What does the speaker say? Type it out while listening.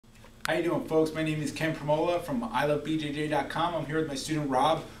How you doing, folks? My name is Ken Pramola from ilovebjj.com. I'm here with my student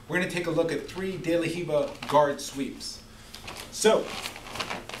Rob. We're going to take a look at 3 De La Riva guard sweeps. So,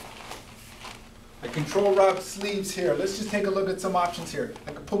 I control Rob's sleeves here. Let's just take a look at some options here.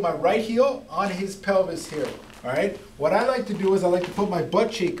 I can put my right heel on his pelvis here. All right. What I like to do is I like to put my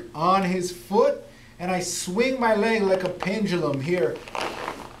butt cheek on his foot, and I swing my leg like a pendulum here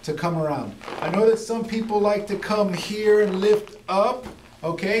to come around. I know that some people like to come here and lift up,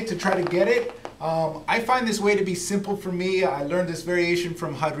 okay, to try to get it. I find this way to be simple for me. I learned this variation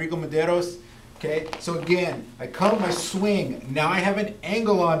from Rodrigo Medeiros. Okay, so again, I come, I swing. Now I have an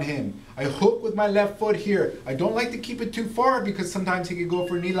angle on him. I hook with my left foot here. I don't like to keep it too far because sometimes he can go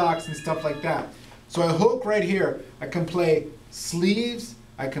for knee locks and stuff like that. So I hook right here. I can play sleeves.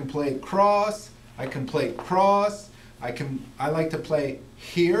 I can play cross. I can play cross. I like to play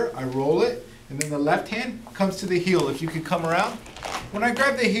here. I roll it, and then the left hand comes to the heel. If you could come around. When I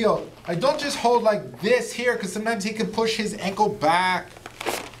grab the heel, I don't just hold like this here because sometimes he can push his ankle back.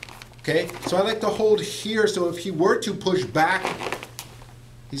 Okay, so I like to hold here so if he were to push back,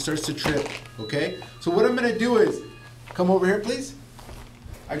 he starts to trip. Okay, so what I'm going to do is, come over here please.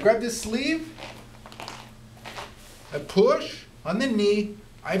 I grab this sleeve, I push on the knee,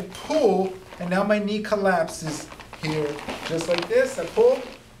 I pull, and now my knee collapses here. Just like this, I pull,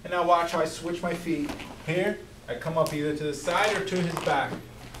 and now watch how I switch my feet. Here, I come up either to the side or to his back.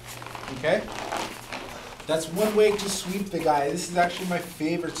 Okay? That's one way to sweep the guy. This is actually my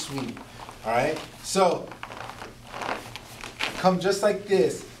favorite sweep. Alright? So, come just like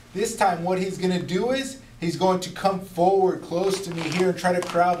this. This time what he's going to do is, he's going to come forward close to me here and try to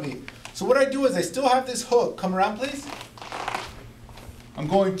crowd me. So what I do is, I still have this hook. Come around please. I'm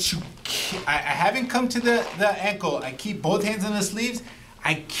going to, I haven't come to the ankle. I keep both hands on the sleeves.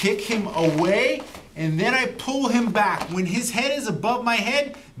 I kick him away, and then I pull him back. When his head is above my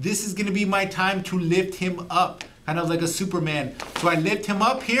head, this is going to be my time to lift him up, kind of like a Superman. So I lift him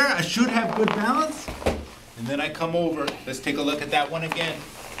up here. I should have good balance, and then I come over. Let's take a look at that one again.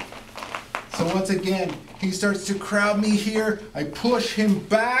 So once again, he starts to crowd me here. I push him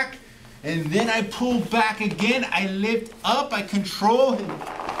back, and then I pull back again. I lift up. I control him.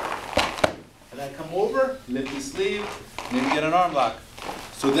 And I come over, lift the sleeve, and then get an arm lock.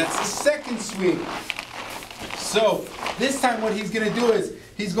 So that's the second sweep. So this time what he's going to do is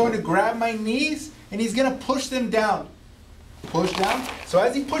he's going to grab my knees and he's going to push them down. Push down. So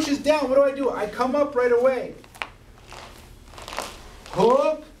as he pushes down, what do? I come up right away.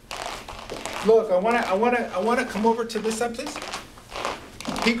 Hook. Look, I want to come over to this side, please.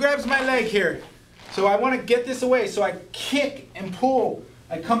 He grabs my leg here. So I want to get this away. So I kick and pull.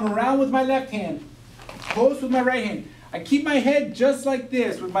 I come around with my left hand. Close with my right hand. I keep my head just like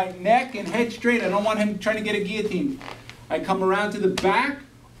this with my neck and head straight. I don't want him trying to get a guillotine. I come around to the back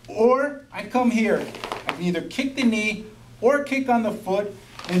or I come here. I can either kick the knee or kick on the foot,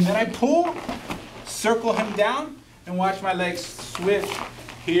 and then I pull, circle him down, and watch my legs switch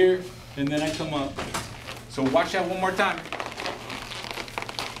here, and then I come up. So watch that one more time.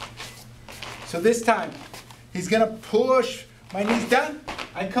 So this time, he's gonna push my knees down.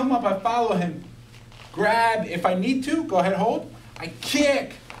 I come up, I follow him. Grab, if I need to, go ahead, hold. I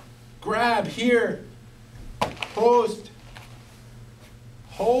kick, grab here, post,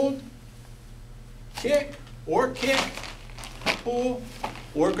 hold, kick, pull,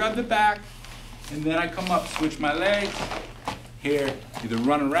 or grab the back, and then I come up, switch my legs, here, either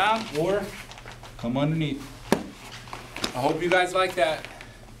run around or come underneath. I hope you guys like that.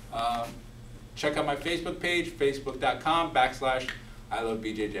 Check out my Facebook page,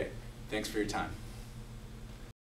 facebook.com/IloveBJJ. Thanks for your time.